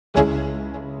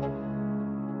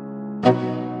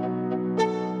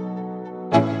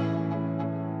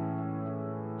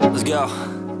Let's go.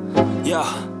 Yeah,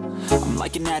 I'm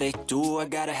like an addict. Do I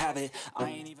gotta have it? I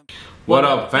ain't even. What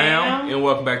up, fam? And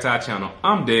welcome back to our channel.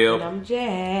 I'm Dale. And I'm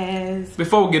Jazz.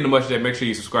 Before we get into much of that, make sure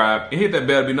you subscribe and hit that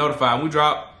bell to be notified when we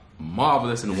drop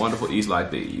marvelous and wonderful eats like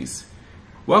these.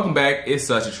 Welcome back. It's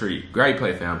such a treat. Great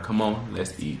play, fam. Come on,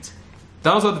 let's eat.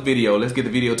 Thumbs up the video. Let's get the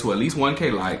video to at least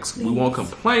 1K likes. We won't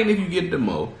complain if you get the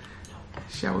mo.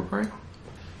 Shall we pray?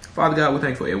 Father God, we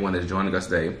thank you for everyone that's joining us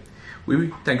today.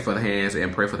 We thank you for the hands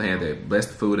and pray for the hands that bless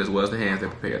the food as well as the hands that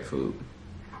prepare the food.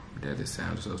 That just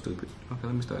sounds so stupid. Okay,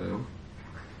 let me start over.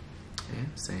 And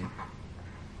same.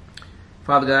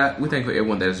 Father God, we thank you for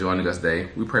everyone that is joining us today.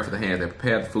 We pray for the hands that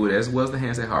prepare the food as well as the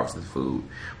hands that harvest the food.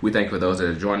 We thank you for those that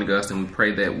are joining us, and we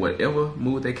pray that whatever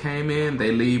mood they came in,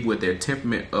 they leave with their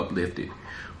temperament uplifted.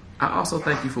 I also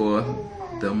thank you for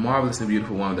the marvelous and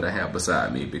beautiful woman that I have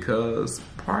beside me, because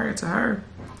prior to her,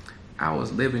 I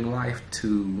was living life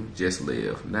to just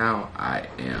live. Now I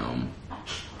am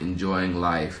enjoying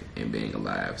life and being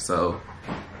alive. So,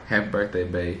 happy birthday,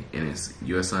 babe. And it's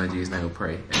your son, Jesus' name we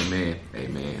pray. Amen.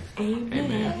 Amen. Amen.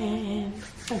 Amen.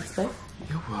 Thanks, babe.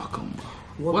 You're welcome.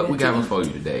 What we got before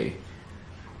you today?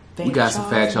 We got some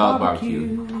Fat Charles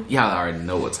barbecue. Y'all already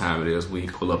know what time it is. We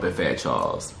pull up at Fat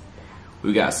Charles.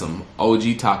 We got some OG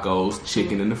tacos,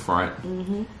 chicken in the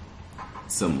front.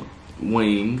 Some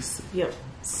wings. Yep.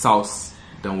 Sauce.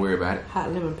 Don't worry about it.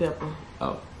 Hot lemon pepper.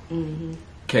 Oh.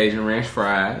 Cajun ranch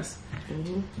fries.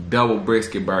 Double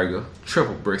brisket burger.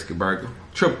 Triple brisket burger.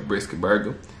 Triple brisket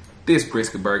burger. This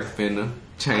brisket burger finna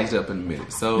change up in a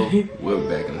minute. So we'll be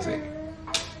back in a second.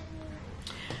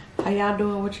 How y'all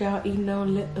doing? What y'all eating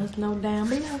on? Let us know down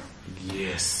below.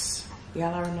 Yes.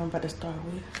 Y'all already know about to start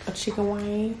with a chicken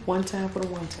wing. One time for the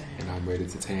one time. And I'm ready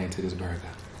to tan to this burger.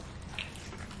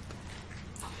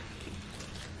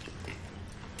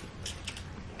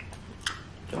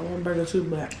 Don't want burger too,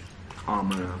 but Oh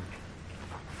man.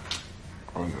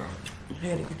 Oh yeah. I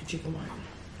had to get the chicken wing.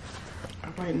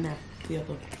 Right now, the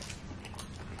other.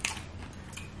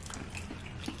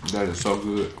 That is so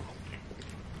good.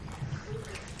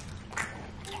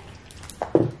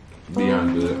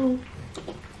 Beyond good.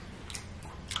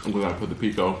 I'm gonna put the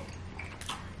pico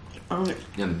On it.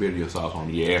 and the video sauce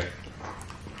on the air.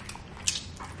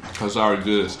 Cause it's already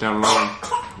good standalone.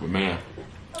 But man.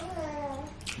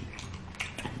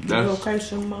 You okay,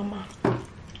 son, mama?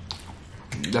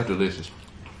 That's delicious.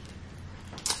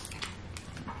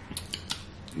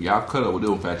 Y'all cut up with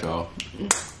them Fat y'all.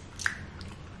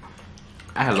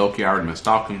 I had low-key already been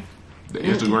stalking the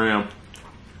Instagram,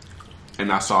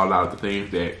 and I saw a lot of the things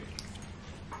that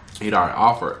he'd already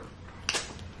offered,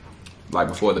 like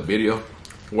before the video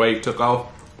wave took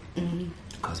off,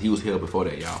 because he was here before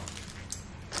that, y'all.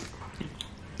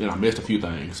 And I missed a few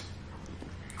things,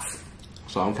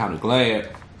 so I'm kind of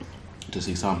glad to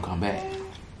see something come back.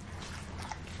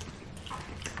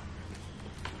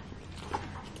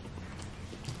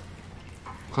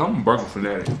 I'm a burger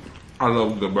fanatic. I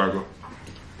love a good burger.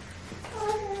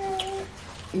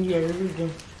 Yeah, we do.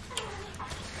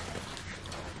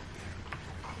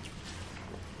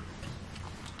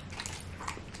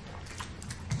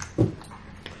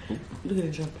 Look at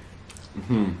it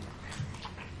jumping.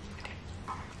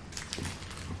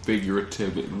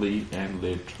 Figuratively and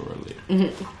literally.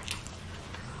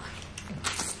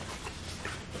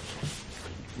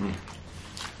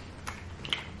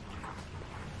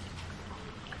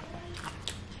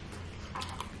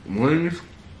 Wings.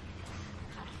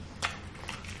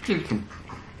 Chicken.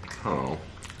 Oh.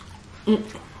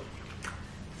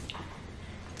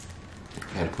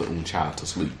 Had to put one child to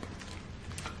sleep.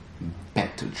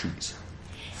 Back to the treats.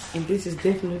 And this is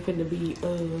definitely finna be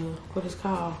what it's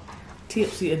called,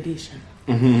 tipsy edition.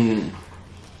 We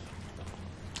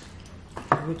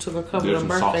took a couple of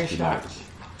birthday shots.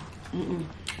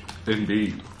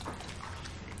 Indeed.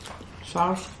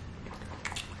 Sauce,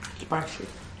 spicy.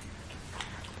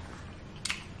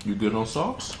 You good on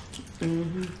sauce?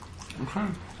 Okay.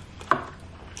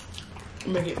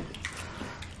 Make it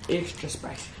extra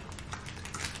spicy.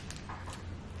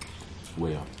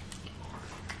 Well.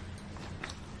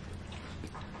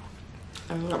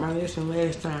 I got my lesson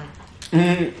last time.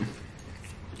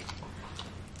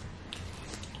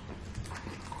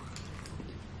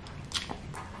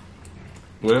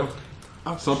 Well,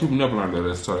 some people never learn that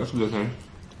last time. That's a good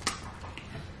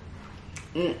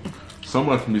thing. Some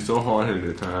of us can be so hard-headed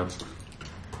at times.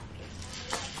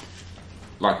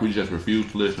 Like we just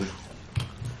refuse to listen.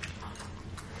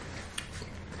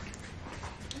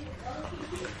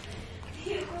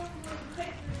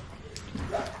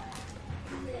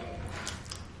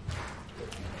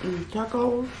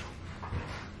 Tacos.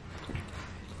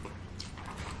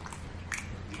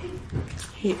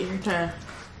 Hit every time.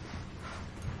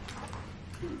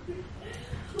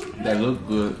 They look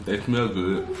good. They smell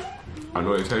good. I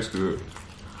know they taste good.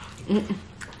 Let's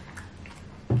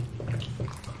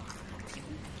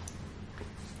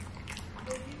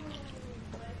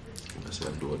see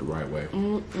if I do it the right way.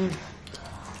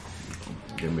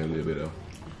 Give me a little bit of.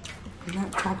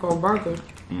 Not taco burger.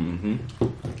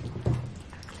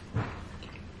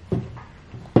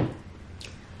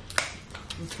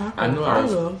 I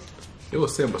know it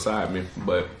was sitting beside me,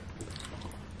 but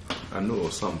I knew it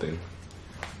was something.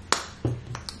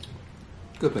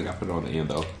 Good thing I put it on the end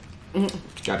though.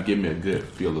 Got to give me a good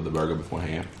feel of the burger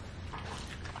beforehand.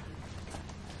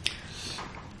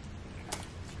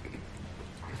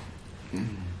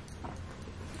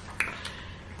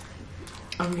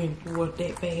 I'm getting bored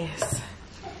that fast.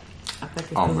 I think it's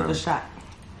because of the shot.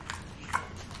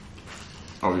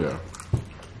 Oh yeah.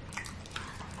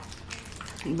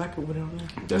 Like it with it on there.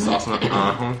 That's awesome.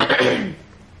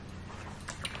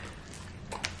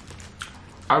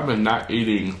 I've been not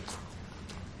eating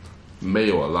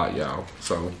mayo a lot, y'all.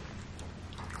 So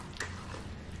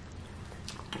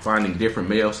finding different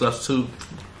mayo substitute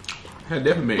has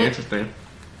definitely been interesting.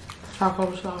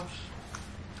 Taco sauce.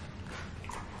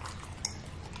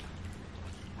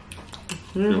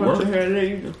 You want to hear that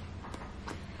either.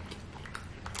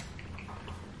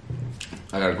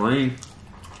 I got green.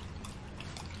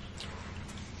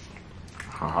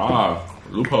 Haha,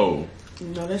 loophole.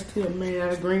 No, that's still made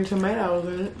out of green tomatoes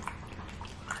in it.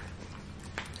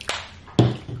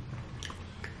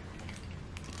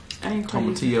 I ain't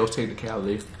crazy. TL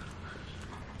technicality.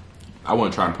 I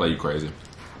wasn't trying to play you crazy.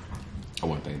 I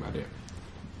wasn't thinking about that.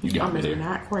 You got me there. I'm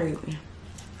not crazy.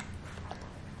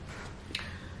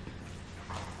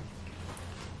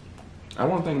 I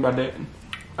wasn't thinking about that.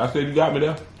 I said you got me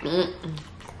there.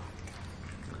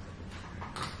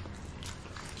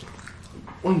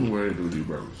 When we ready to do these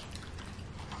burgers?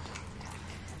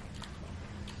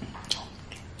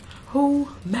 Who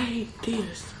made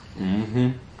this?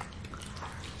 And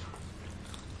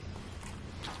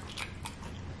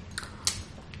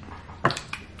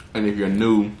if you're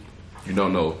new, you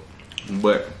don't know.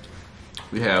 But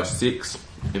we have 6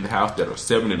 in the house that are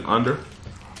 7 and under.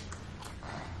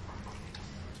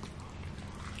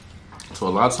 So a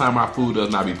lot of time our food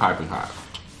does not be piping hot.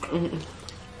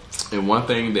 And one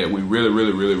thing that we really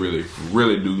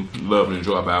do love and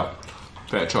enjoy about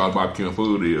Fat Charles Barbecue and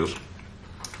food is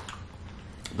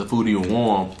the food even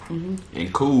warm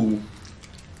and cool.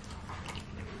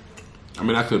 I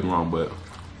mean, I could be wrong, but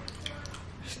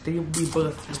Still be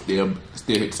busting.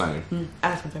 still hit the same.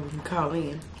 I was gonna say we can call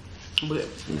in, but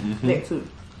that too.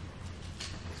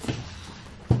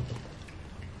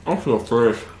 I'm so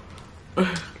fresh.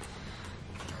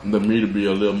 The meat will be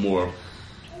a little more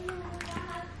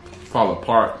fall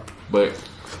apart, but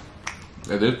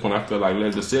at this point I feel like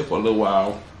let it sit for a little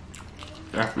while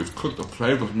after it's cooked. The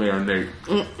flavors marinate.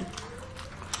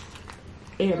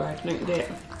 Everybody think that.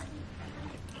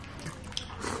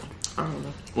 I don't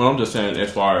know. Well, I'm just saying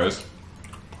as far as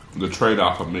the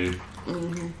trade-off of me,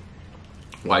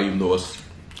 why even though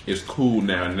it's cool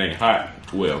now and it ain't hot,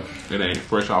 well, it ain't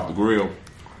fresh off the grill,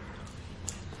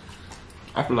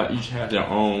 I feel like each has their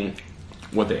own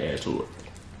what they add to it.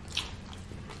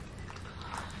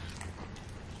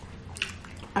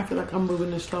 I feel like I'm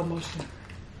moving in slow motion.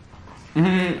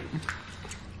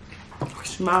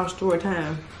 Small story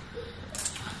time.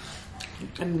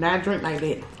 And not drink like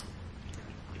that.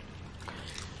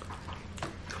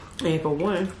 And for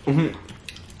one,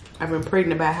 I've been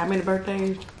pregnant about how many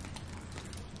birthdays?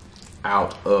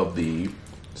 Out of the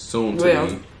soon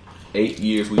to be 8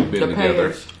 years we've been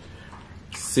together,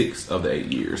 6 of the 8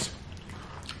 years.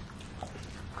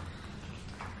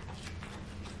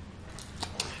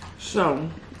 So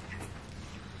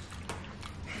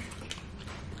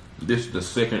this is the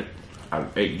second out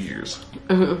of 8 years.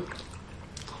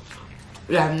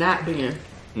 that I've not been.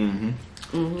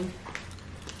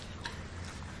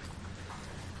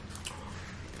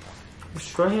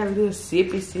 Sure have a little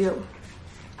sippy sip.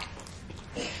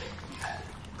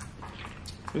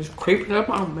 It's creeping up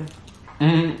on me.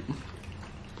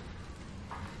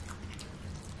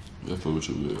 That's what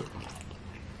you live.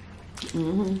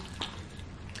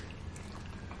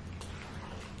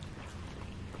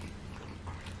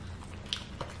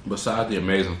 Besides the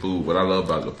amazing food, what I love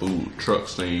about the food truck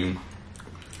scene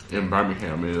in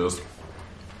Birmingham is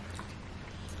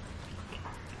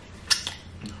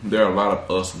there are a lot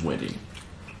of us winning.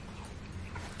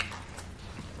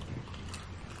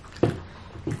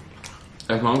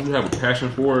 As long as you have a passion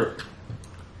for it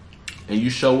and you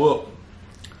show up,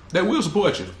 they will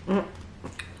support you.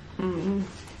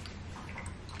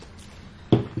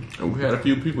 And we had a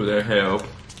few people that have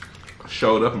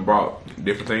showed up and brought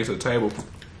different things to the table.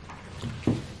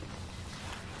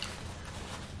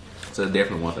 So that's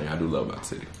definitely one thing I do love about the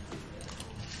city.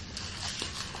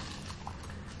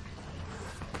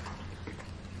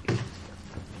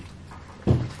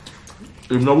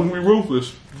 Even though we can be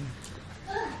ruthless,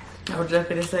 I was just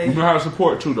gonna say, we know how to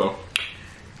support too, though.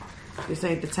 this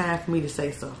ain't the time for me to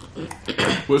say so.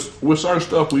 With certain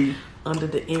stuff, we Under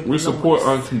the influence. we support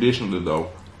unconditionally,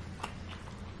 though.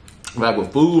 Like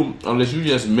with food, unless you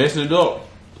just messing it up.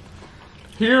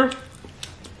 Here,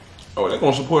 oh, they're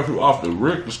gonna support you off the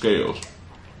Richter scales.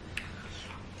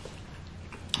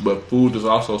 But food is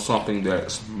also something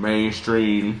that's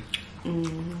mainstream.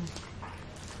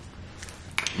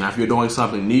 Now, if you're doing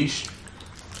something niche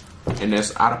and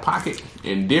that's out of pocket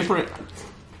and different,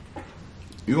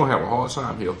 you're gonna have a hard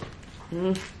time here.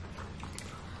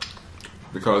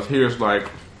 Because here's like,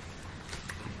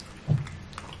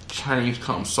 change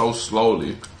comes so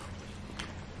slowly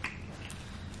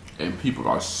and people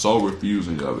are so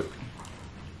refusing of it.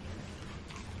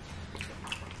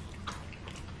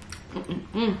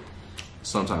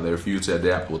 Sometimes they refuse to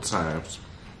adapt with times.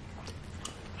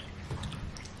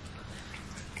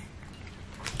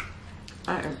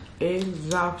 I am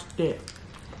exhausted.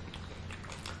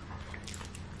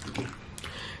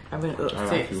 I've been up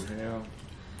since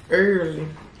early.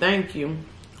 Thank you.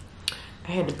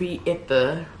 I had to be at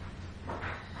the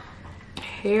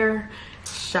hair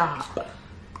shop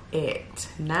at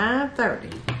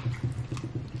 9:30.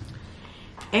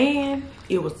 And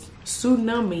it was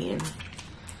tsunami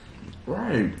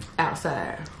Right.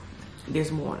 outside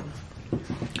this morning.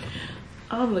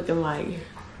 I'm looking like,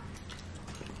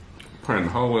 Praying the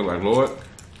whole way like, Lord,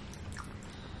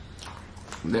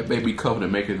 let baby covered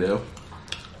and make it there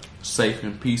safe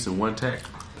in peace and one tact.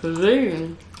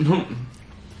 please.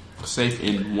 Safe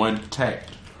in one tact.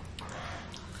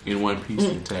 In one piece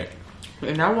intact.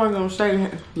 And I wasn't gonna say,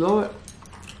 Lord,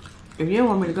 if you don't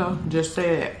want me to go, just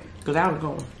say that, because I was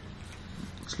going.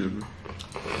 Excuse me.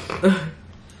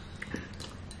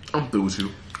 I'm through with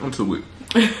you. I'm through with.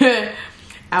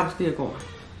 I was still going.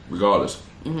 Regardless.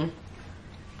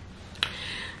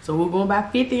 So we're going by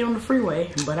 50 on the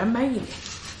freeway, but I made it.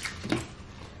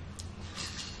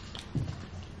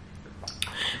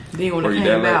 Then when Are it you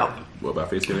came that out, late? What, about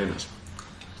 15 minutes?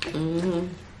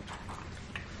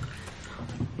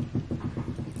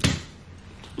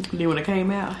 then when it came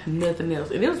out, nothing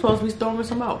else. And it was supposed to be storming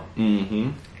some more.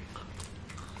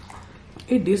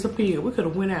 It disappeared. We could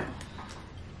have went out.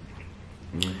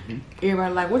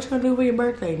 Everybody like, what you gonna do for your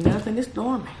birthday? Nothing. It's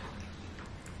storming.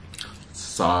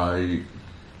 Side.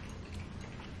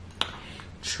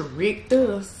 Tricked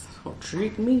us. Or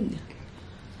tricked me.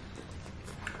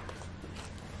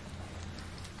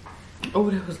 Oh,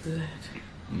 that was good.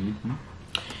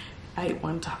 I ate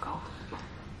one taco.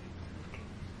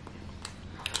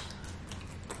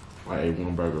 I ate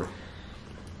one burger.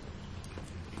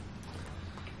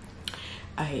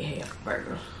 I ate half a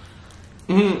burger.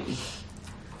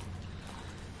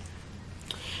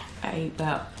 I ate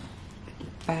about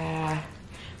 5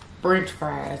 French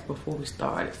fries before we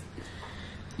started.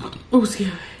 Oh,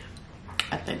 excuse me.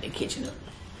 I think they're catching up.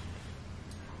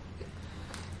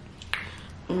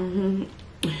 And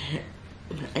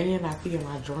I feel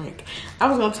my drink. I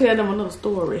was gonna tell them another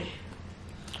story,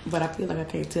 but I feel like I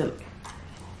can't tell it.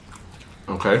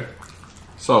 Okay.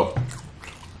 So,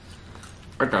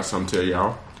 I got something to tell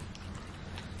y'all.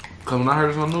 Because when I heard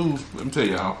this on the news, let me tell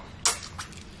y'all.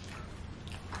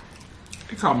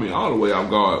 It caught me all the way off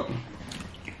guard.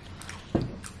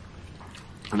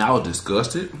 And I was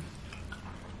disgusted,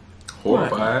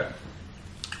 horrified.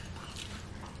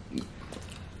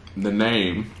 The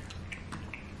name,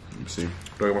 let me see.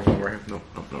 Do I get my phone right here?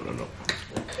 No.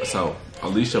 So,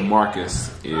 Alicia Marcus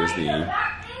is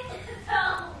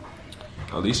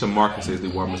the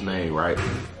woman's name, right?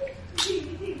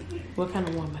 What kind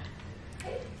of woman?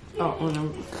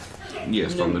 Oh,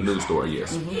 Yes, from the news story,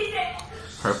 yes.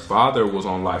 Her father was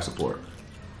on life support.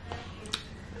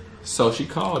 So she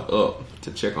called up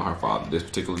to check on her father this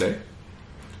particular day.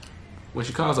 When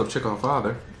she calls up to check on her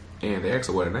father, and they ask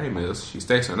her what her name is, she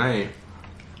states her name.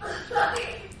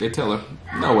 They tell her,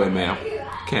 no way, ma'am.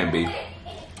 Can't be.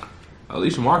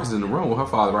 Alicia Marcus is in the room with her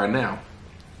father right now.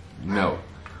 No.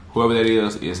 Whoever that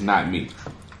is not me.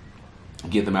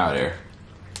 Get them out of there.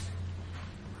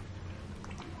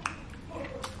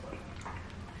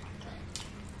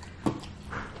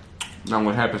 Now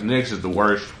what happens next is the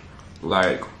worst,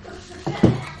 like,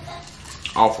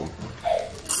 awful.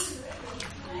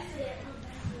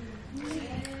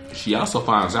 She also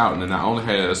finds out that not only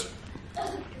has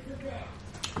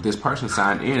this person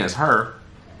signed in as her,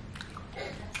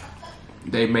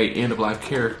 they made end-of-life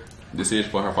care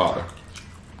decisions for her father.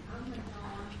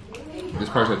 This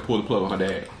person had pulled the plug on her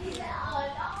dad.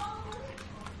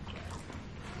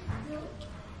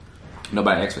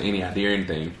 Nobody asked for any idea or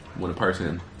anything when a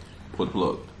person pulled the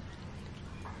plug.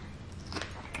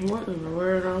 What in the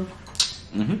world, though?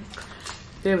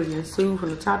 They were getting sued from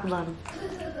the top to bottom.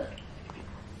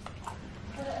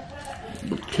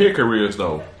 The kicker is,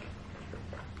 though,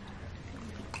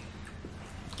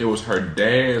 it was her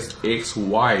dad's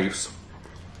ex-wife's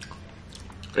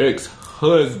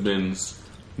ex-husband's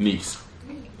niece.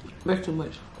 That's too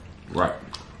much. Right.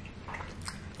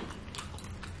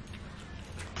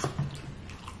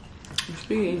 You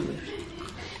speak English.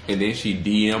 And then she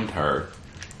DM'd her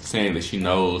saying that she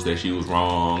knows that she was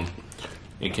wrong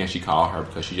and can she call her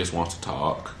because she just wants to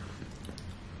talk.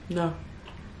 No.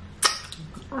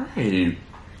 Right.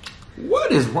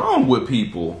 What is wrong with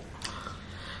people?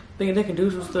 Thinking they can do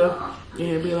some stuff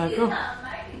and be like, oh,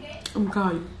 I'm gonna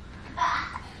call you.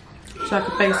 So I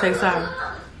can face say sorry.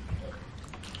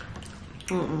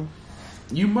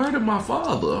 You murdered my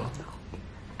father.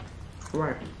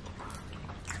 Right.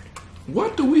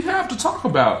 What do we have to talk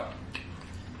about?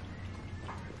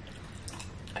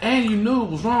 And you knew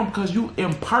it was wrong because you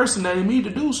impersonated me to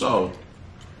do so.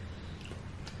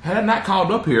 Had I not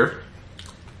called up here,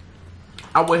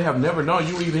 I would have never known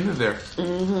you were even in there.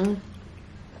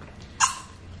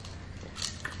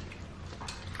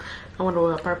 I wonder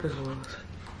what her purpose was.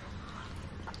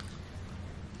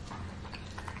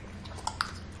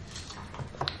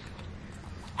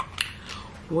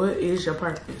 What is your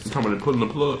purpose? You talking about pulling the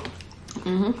plug?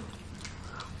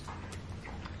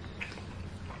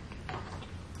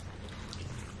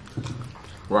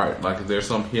 Right, like if there's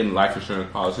some hidden life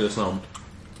insurance policy or something.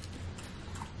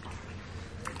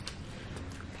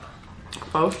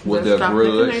 Folks, Was there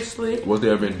grudge? Was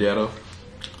there a vendetta?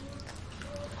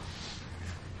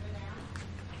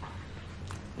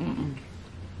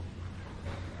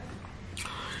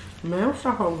 Man,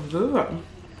 Choco was good.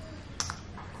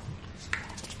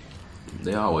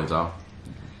 They always are.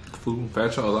 Food and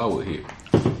fat shows always hit.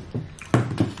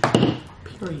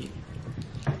 Period.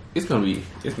 It's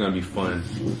gonna be fun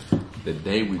the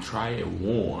day we try it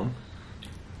warm.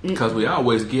 Because we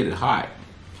always get it hot.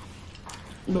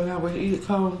 But I would eat it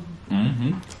cold.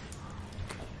 And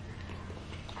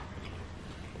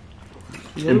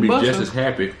be just as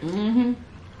happy.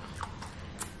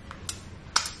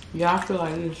 Yeah, I feel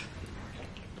like this.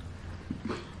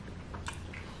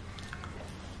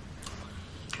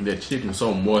 That chicken's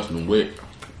so moist and wet.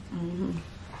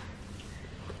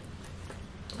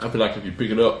 I feel like if you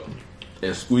pick it up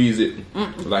and squeeze it,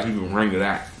 it's like you can wring it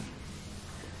out.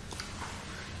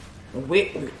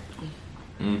 Wet.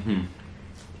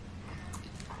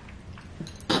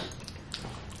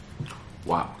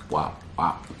 Wow, wow,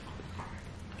 wow.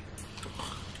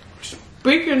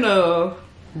 Speaking of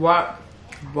wop.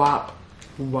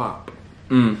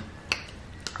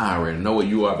 I already know what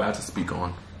you are about to speak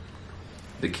on.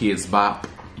 The kids bop,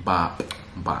 bop,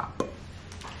 bop.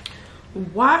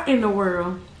 Why in the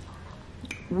world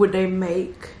would they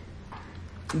make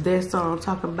that song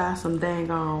talking about some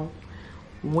dang on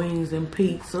wings and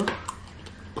pizza?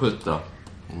 Put the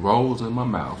rolls in my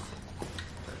mouth.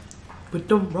 Put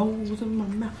them rolls in my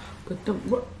mouth. Put them.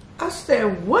 I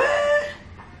said what?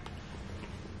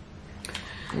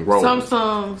 Rolls. Some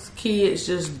songs kids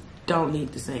just don't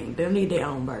need to sing. They need their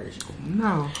own version.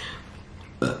 No.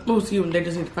 Most of them, they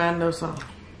just need to find their song.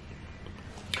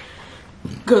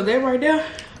 Cause that right there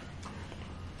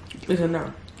is a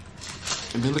no.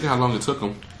 And then look at how long it took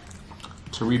them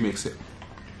to remix it.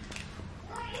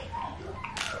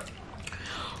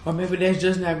 Or maybe that's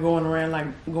just not going around like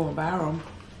going viral.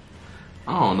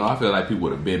 I don't know. I feel like people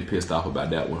would have been pissed off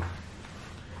about that one.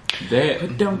 That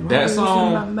Put them that rolls song.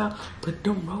 in my mouth. Put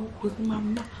them rolls in my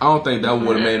mouth. I don't think that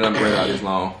would have made nothing break out this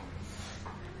long.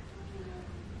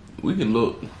 We can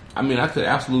look. I mean, I could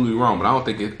absolutely be wrong, but I don't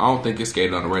think it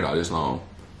skated on the radar this long.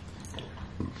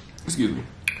 Excuse me.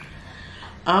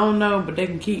 I don't know, but they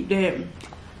can keep that.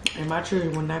 And my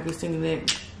children will not be singing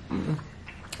that.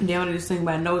 They don't need to sing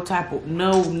about no type of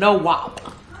no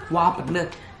wop or nothing.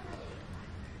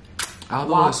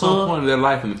 Although at some point in their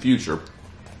life in the future,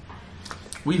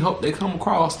 we hope they come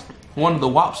across one of the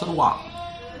wops of the wop.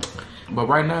 But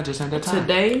right now, just ain't that time.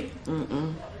 Today,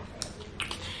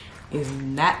 is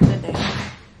not the day.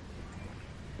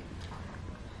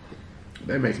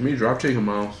 That makes me drop chicken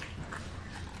balls.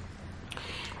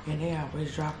 And they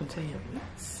always dropping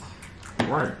tablets.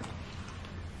 Right.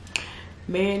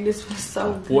 Man, this was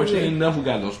so good. Fortunately enough, we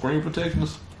got no screen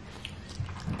protectors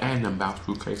and them bounce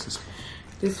proof cases.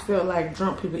 This felt like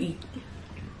drunk people eat.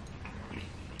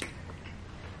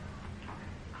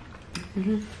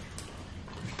 And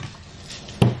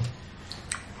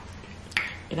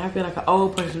I feel like an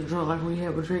old person drunk, like when you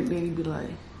have a drink, then you be like,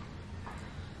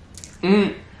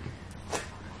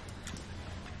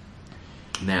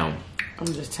 Now, I'm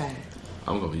just tired.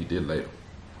 I'm gonna eat this later.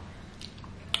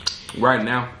 Right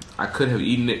now, I could have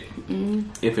eaten it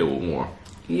if it were warm.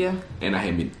 Yeah. And I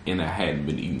hadn't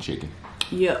been eating chicken.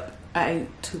 Yep. I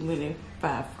ate too many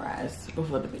 5 fries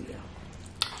before the video.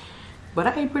 But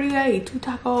I ate pretty good. I ate 2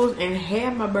 tacos and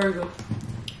had my burger.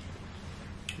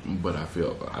 But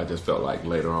I just felt like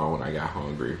later on when I got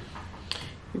hungry,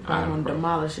 You probably want to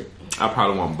demolish it. I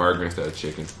probably want burger instead of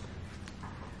chicken.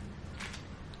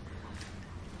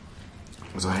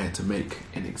 So I had to make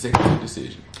an executive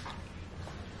decision.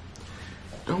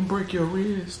 Don't break your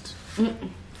wrist.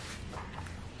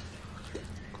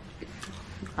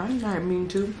 I'm not mean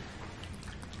to.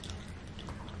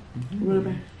 Really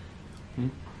bad.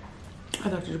 I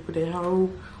thought you put that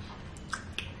whole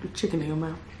chicken in your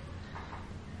mouth.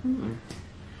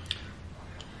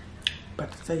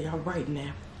 About to say y'all right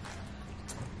now.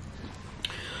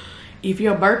 If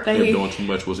your birthday If doing too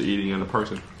much was eating in a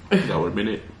person, that would have been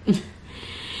it.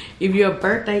 If your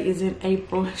birthday is in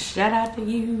April, shout out to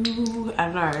you. I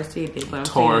know I already said that, but I'm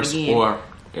Taurus saying it again. or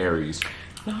Aries.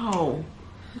 No,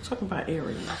 I'm talking about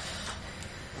Aries.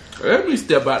 Let me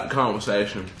step out the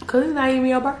conversation. Cause it's not even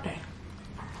your birthday.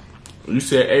 You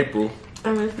said April.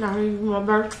 And it's not even my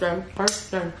birthday.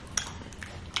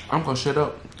 I'm gonna shut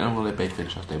up and I'm gonna let Bae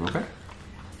finish her statement, okay?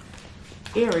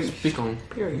 Aries. Speak on.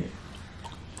 Period.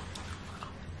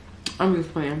 I'm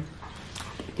just playing.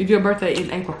 If your birthday is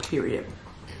April, period.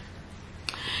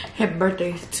 Happy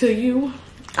birthday to you.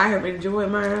 I have enjoyed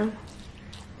mine.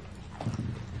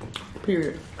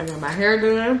 Period. I got my hair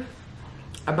done.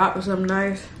 I bought me something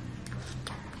nice.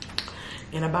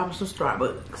 And I bought me some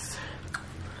Starbucks.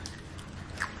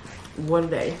 One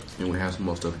day. And we have some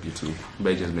more stuff to get to.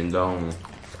 Bae just been gone.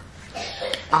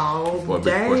 All For a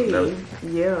big portion of day.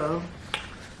 it. Yeah.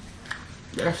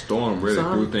 That storm really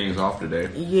threw things off today.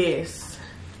 Yes.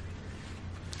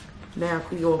 Now I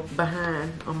feel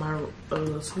behind on my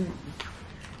sleep.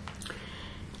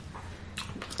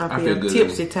 I feel good.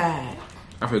 tipsy tired.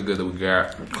 I feel good that we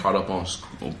got caught up on,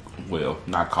 well,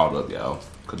 not caught up, y'all,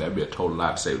 because that'd be a total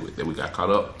lie to say that we got caught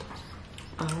up.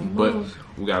 But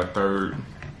we got a third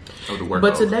of the work.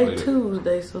 But today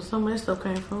Tuesday, so some of that stuff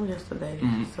came from yesterday.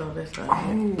 So that's all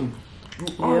right.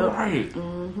 All right.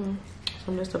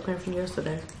 Some of that stuff came from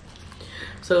yesterday.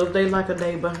 So if they like a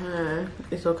day behind,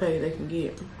 it's okay. They can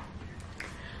get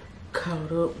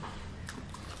caught up.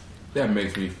 That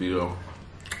makes me feel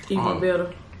Even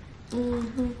better.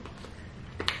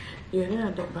 Yeah, they're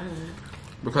not that behind.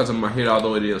 because in my head,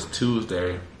 although it is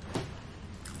Tuesday,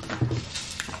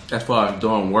 as far as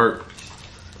doing work,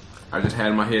 I just had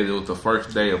in my head it was the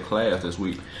first day of class this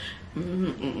week.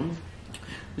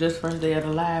 Just first day of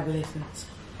the live lessons.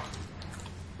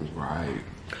 Right.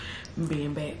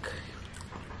 Being back.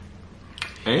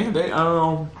 And they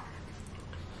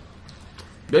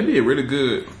did really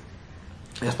good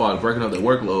as far as breaking up their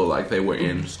workload. Like they were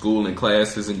in school and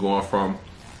classes and going from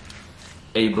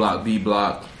A block, B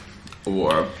block,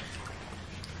 or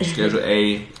schedule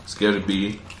A, schedule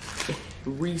B.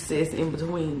 Recess in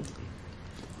between.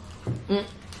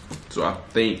 So I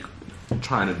think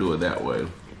trying to do it that way,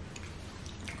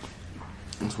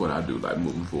 that's what I do, like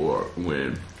moving forward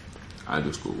when I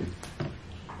do school.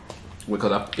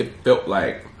 Because it felt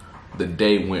like the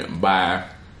day went by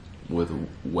with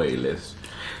way less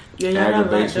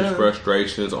aggravations,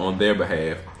 frustrations on their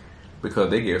behalf,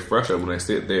 because they get frustrated when they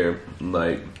sit there,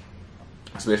 like,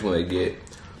 especially when they get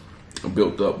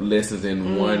built up lessons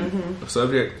in one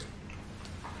subject.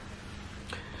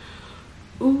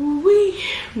 Ooh-wee.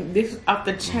 This is off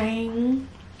the chain.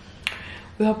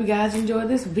 We hope you guys enjoyed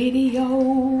this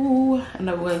video. I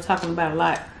know we wasn't talking about a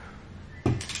lot,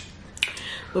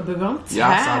 but baby, I'm tired.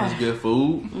 Y'all saw this good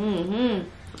food.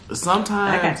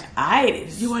 Sometimes I got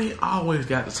itis. you ain't always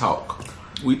got to talk.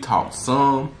 We talked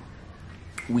some.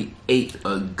 We ate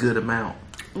a good amount.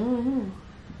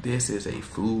 This is a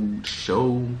food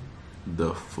show.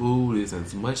 The food is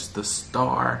as much the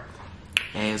star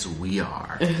as we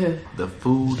are. The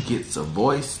food gets a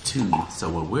voice too. So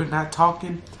when we're not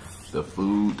talking, the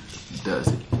food does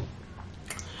it.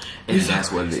 And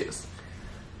that's what it is.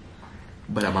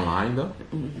 But am I lying though?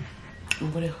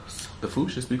 What else? The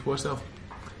food should speak for itself.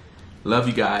 Love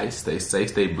you guys. Stay safe,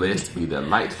 stay blessed. Be the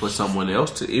light for someone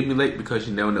else to emulate, because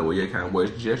you never know what your kind of words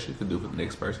and gesture can do for the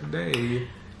next person's day.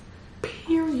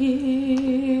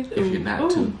 Period. If you're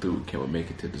not tuned through, can we make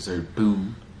it to dessert?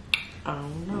 Boo. I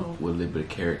don't know. With a little bit of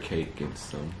carrot cake and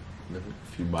a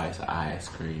few bites of ice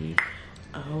cream.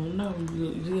 I don't know.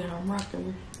 You see how I'm rocking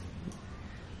me?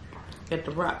 Got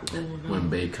the rock going on. When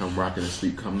babe come rocking and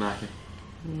sleep come knocking.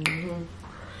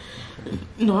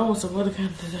 No, I want some other kind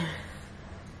of dessert.